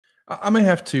I may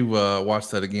have to watch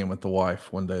that again with the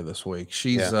wife one day this week.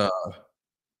 Yeah.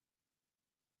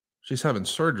 She's having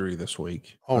surgery this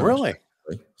week, Oh, really?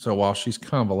 so while she's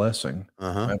convalescing, maybe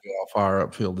I'll fire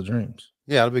up Field of Dreams.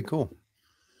 Yeah, that'll be cool.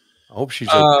 I hope she's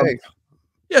Um, okay.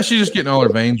 Yeah, she's just getting all her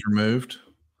veins removed.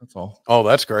 That's all. Oh,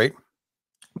 that's great.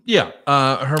 Yeah,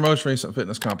 her most recent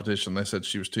fitness competition, they said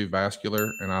she was too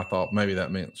vascular, and I thought maybe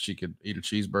that meant she could eat a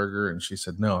cheeseburger, and she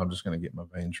said, "No, I'm just going to get my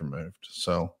veins removed."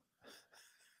 So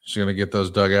she's going to get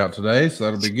those dug out today, so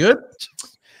that'll be good.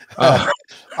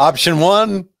 Option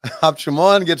one,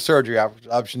 get surgery.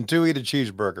 Option two, eat a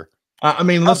cheeseburger. I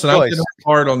mean, listen, I'm getting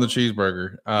hard on the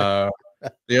cheeseburger.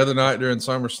 The other night during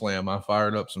SummerSlam, I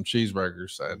fired up some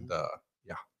cheeseburgers, and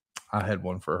yeah, I had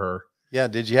one for her. Yeah,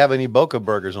 did you have any Boca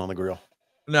burgers on the grill?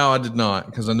 No, I did not,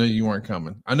 because I knew you weren't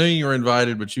coming. I knew you were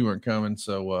invited, but you weren't coming.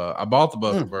 So I bought the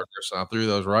Boca burgers, and I threw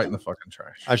those right in the fucking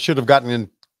trash. I should have gotten in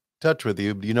touch with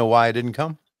you. Do you know why I didn't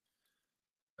come?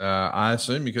 I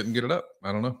assume you couldn't get it up.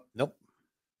 I don't know. Nope.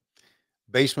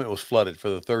 Basement was flooded for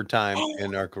the third time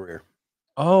in our career.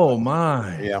 Oh,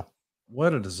 my. Yeah.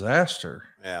 What a disaster.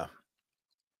 Yeah.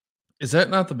 Is that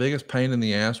not the biggest pain in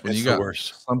the ass when you got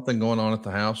something going on at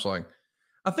the house? Like,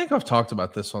 I think I've talked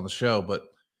about this on the show, but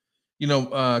you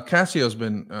know, Cassio's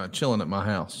been chilling at my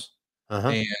house,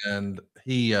 and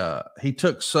he had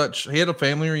a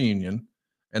family reunion,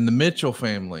 and the Mitchell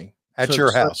family at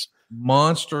your house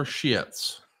monster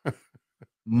shits,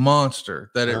 monster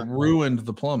that it ruined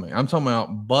the plumbing. I'm talking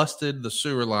about busted the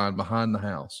sewer line behind the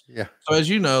house. Yeah. So as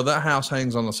you know, that house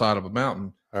hangs on the side of a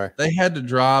mountain. All right. They had to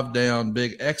drive down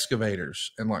big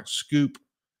excavators and like scoop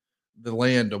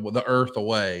the earth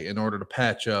away in order to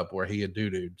patch up where he had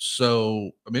doo-dooed.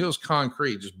 So, I mean, it was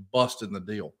concrete, just busting the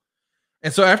deal.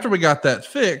 And so after we got that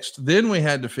fixed, then we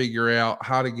had to figure out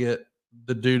how to get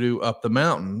the doo-doo up the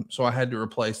mountain. So I had to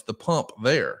replace the pump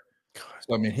there.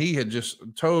 So, I mean, he had just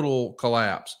total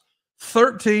collapse.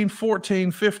 $13,000,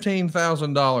 $14,000,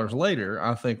 $15,000 later,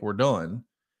 I think we're done.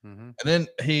 And then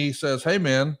he says, "Hey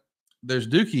man, there's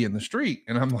dookie in the street."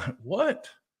 And I'm like, "What?"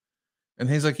 And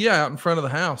he's like, "Yeah, out in front of the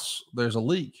house, there's a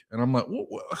leak." And I'm like,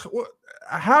 what?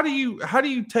 How do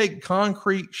you take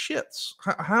concrete shits?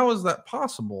 How is that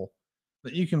possible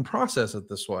that you can process it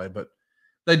this way? But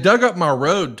they dug up my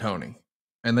road, Tony,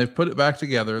 and they've put it back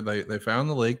together. They found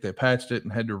the leak, they patched it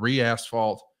and had to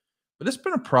re-asphalt. But it's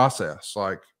been a process.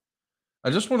 Like,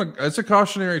 it's a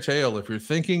cautionary tale. If you're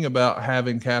thinking about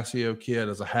having Cassio Kid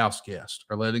as a house guest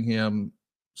or letting him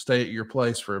stay at your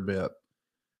place for a bit,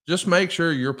 just make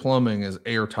sure your plumbing is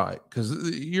airtight, because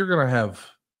you're going to have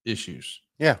issues.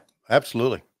 Yeah,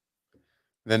 absolutely.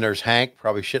 Then there's Hank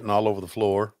probably shitting all over the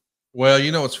floor. Well,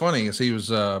 you know, what's funny is he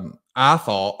was, I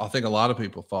think a lot of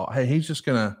people thought, hey, he's just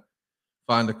going to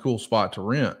find a cool spot to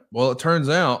rent. Well, it turns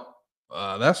out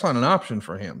that's not an option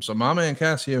for him. So my man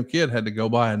Cassio Kid had to go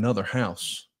buy another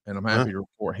house, and I'm happy to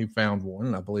report he found one,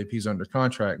 and I believe he's under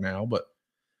contract now. But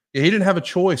he didn't have a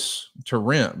choice to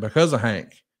rent because of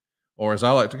Hank. Or as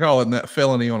I like to call it, that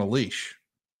felony on a leash.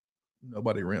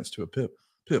 Nobody rents to a pit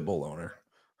bull owner.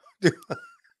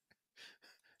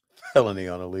 Felony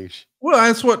on a leash. Well,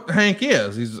 that's what Hank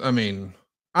is.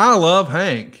 I love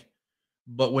Hank,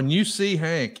 but when you see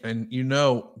Hank and you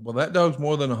know, well, that dog's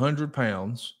more than 100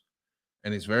 pounds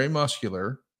and he's very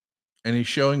muscular and he's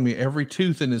showing me every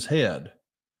tooth in his head,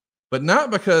 but not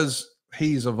because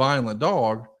he's a violent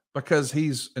dog, because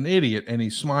he's an idiot and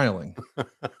he's smiling.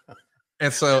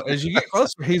 And so as you get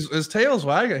closer, his tail's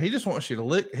wagging. He just wants you to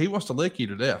lick. He wants to lick you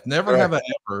to death. Never have I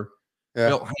ever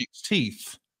felt Hank's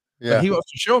teeth. Yeah. But he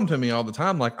wants to show them to me all the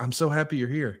time. Like, I'm so happy you're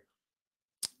here.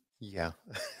 Yeah.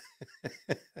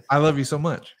 I love you so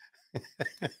much.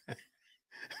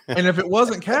 And if it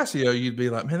wasn't Cassio, you'd be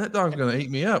like, man, that dog's going to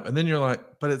eat me up. And then you're like,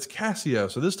 but it's Cassio.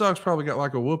 So this dog's probably got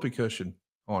like a whoopee cushion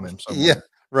on him somewhere. Yeah.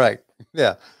 Right.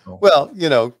 Yeah. Oh. Well, you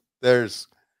know, there's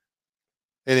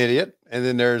an idiot, and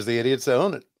then there's the idiots that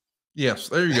own it. Yes,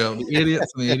 there you go. The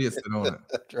idiots and the idiots that own it.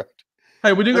 That's right.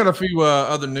 Hey, we do got a few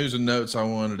other news and notes I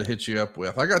wanted to hit you up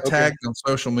with. I got tagged on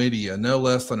social media no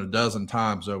less than a dozen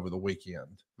times over the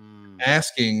weekend,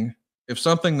 asking if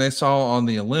something they saw on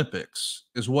the Olympics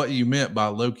is what you meant by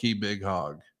low-key big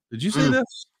hog. Did you see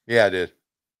this? Yeah, I did.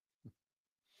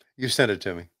 You sent it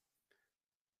to me.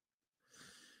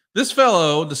 This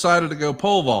fellow decided to go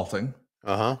pole vaulting.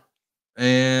 Uh-huh.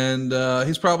 And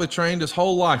he's probably trained his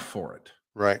whole life for it.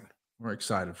 Right. We're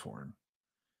excited for him.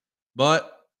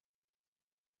 But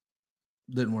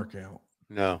didn't work out.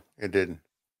 No, it didn't.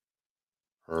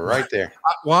 Right there.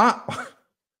 Why?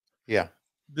 Yeah.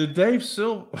 Did Dave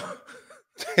Silva?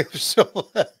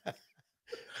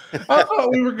 I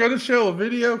thought we were going to show a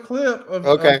video clip of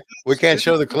Okay, we can't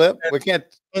show the clip. We can't.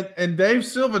 and Dave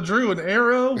Silva drew an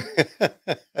arrow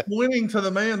pointing to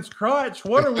the man's crotch.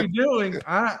 What are we doing?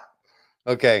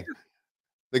 Okay,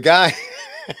 the guy.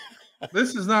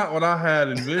 This is not what I had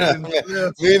envisioned for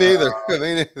this. Me neither. Me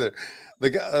neither. The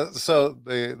guy. So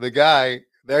the guy.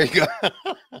 There you go.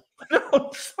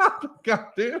 No, stop,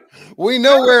 goddamn. We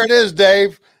know where it is,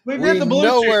 Dave. We We did the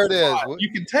know Bluetooth where it is. spot.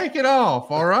 You can take it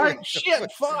off, all right?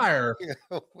 Shit, fire.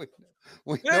 We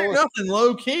There ain't know. nothing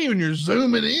low key when you're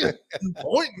zooming in and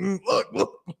pointing.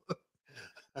 Look.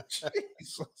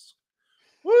 Jesus.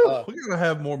 Woo, we're gonna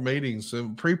have more meetings,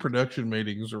 pre-production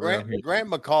meetings around here. Grant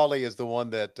McCauley is the one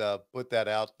that put that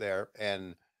out there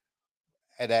and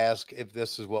had asked if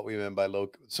this is what we meant by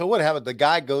low. So what happened? The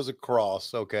guy goes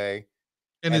across, okay,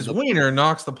 And his wiener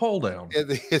knocks the pole down.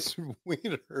 his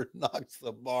wiener knocks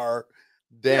the bar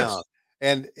Yes. down,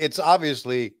 and it's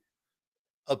obviously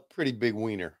a pretty big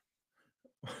wiener.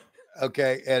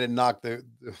 Okay, and it knocked the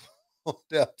pole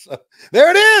down. So there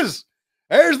it is.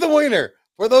 There's the wiener.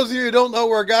 For those of you who don't know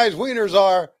where guys' wieners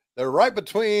are, they're right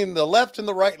between the left and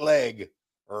the right leg,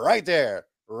 right there,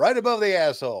 right above the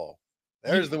asshole.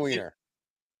 There's the wiener.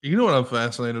 You know what I'm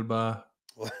fascinated by?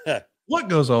 What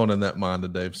goes on in that mind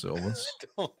of Dave Silva's?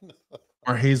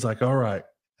 Or he's like, all right,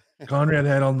 Conrad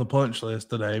had on the punch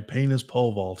list today, penis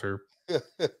pole vaulter.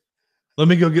 Let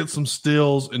me go get some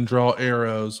stills and draw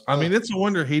arrows. I mean, it's a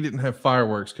wonder he didn't have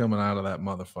fireworks coming out of that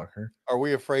motherfucker. Are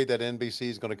we afraid that NBC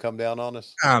is going to come down on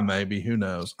us? Maybe. Who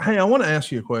knows? Hey, I want to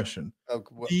ask you a question.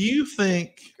 Do you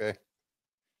think,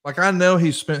 like, I know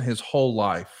he spent his whole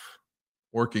life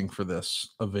working for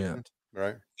this event.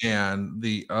 Right. And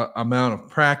the amount of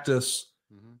practice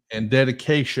and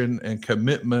dedication and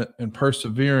commitment and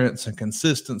perseverance and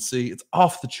consistency, it's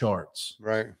off the charts.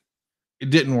 Right. It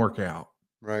didn't work out.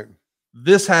 Right.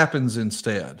 This happens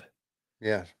instead.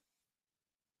 Yeah.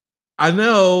 I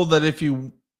know that if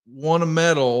you won a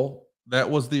medal, that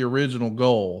was the original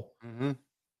goal.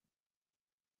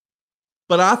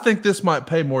 But I think this might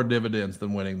pay more dividends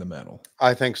than winning the medal.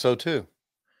 I think so too.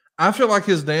 I feel like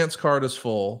his dance card is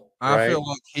full. I feel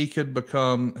like he could go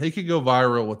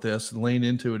viral with this and lean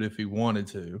into it if he wanted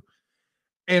to.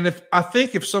 And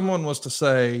if someone was to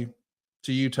say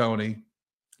to you, Tony,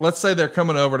 let's say they're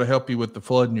coming over to help you with the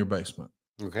flood in your basement.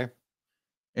 Okay.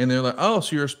 And they're like, oh,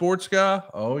 so you're a sports guy?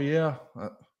 Oh, yeah.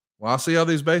 Well, I see all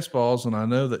these baseballs, and I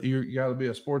know that you got to be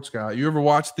a sports guy. You ever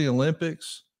watched the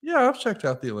Olympics? Yeah, I've checked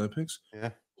out the Olympics.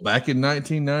 Yeah. Back in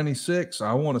 1996,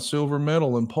 I won a silver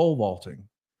medal in pole vaulting.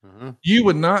 You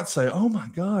would not say, oh, my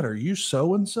God, are you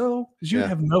so-and-so? Because you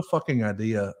have no fucking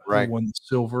idea who won the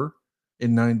silver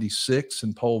in 96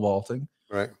 in pole vaulting.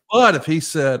 Right. But if he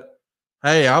said,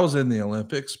 hey, I was in the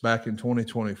Olympics back in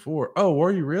 2024. Oh,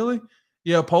 were you really?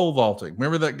 Yeah, pole vaulting.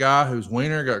 Remember that guy whose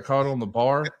wiener got caught on the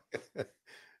bar?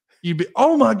 You'd be,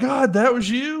 oh my God, that was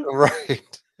you?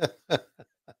 Right.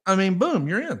 I mean, boom,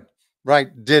 you're in.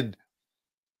 Right. Did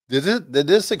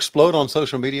this explode on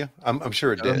social media? I'm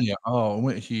sure it did. Yeah. Oh, it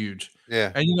went huge.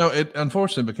 Yeah. And it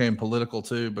unfortunately became political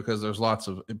too, because there's lots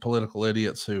of political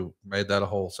idiots who made that a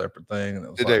whole separate thing. And it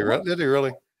was Did they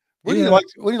really? Would you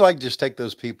like to just take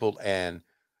those people and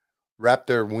wrap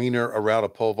their wiener around a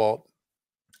pole vault?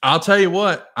 I'll tell you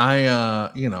what, we're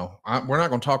not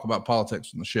going to talk about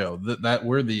politics on the show. That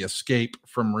we're the escape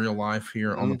from real life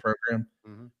here on the program.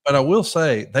 But I will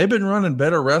say they've been running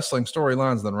better wrestling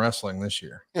storylines than wrestling this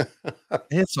year.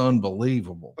 It's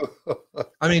unbelievable.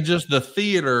 I mean, just the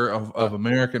theater of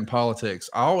American politics,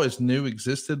 I always knew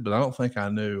existed, but I don't think I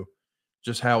knew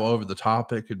just how over the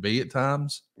top it could be at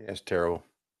times. Yeah, it's terrible.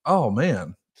 Oh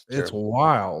man, it's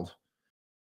wild.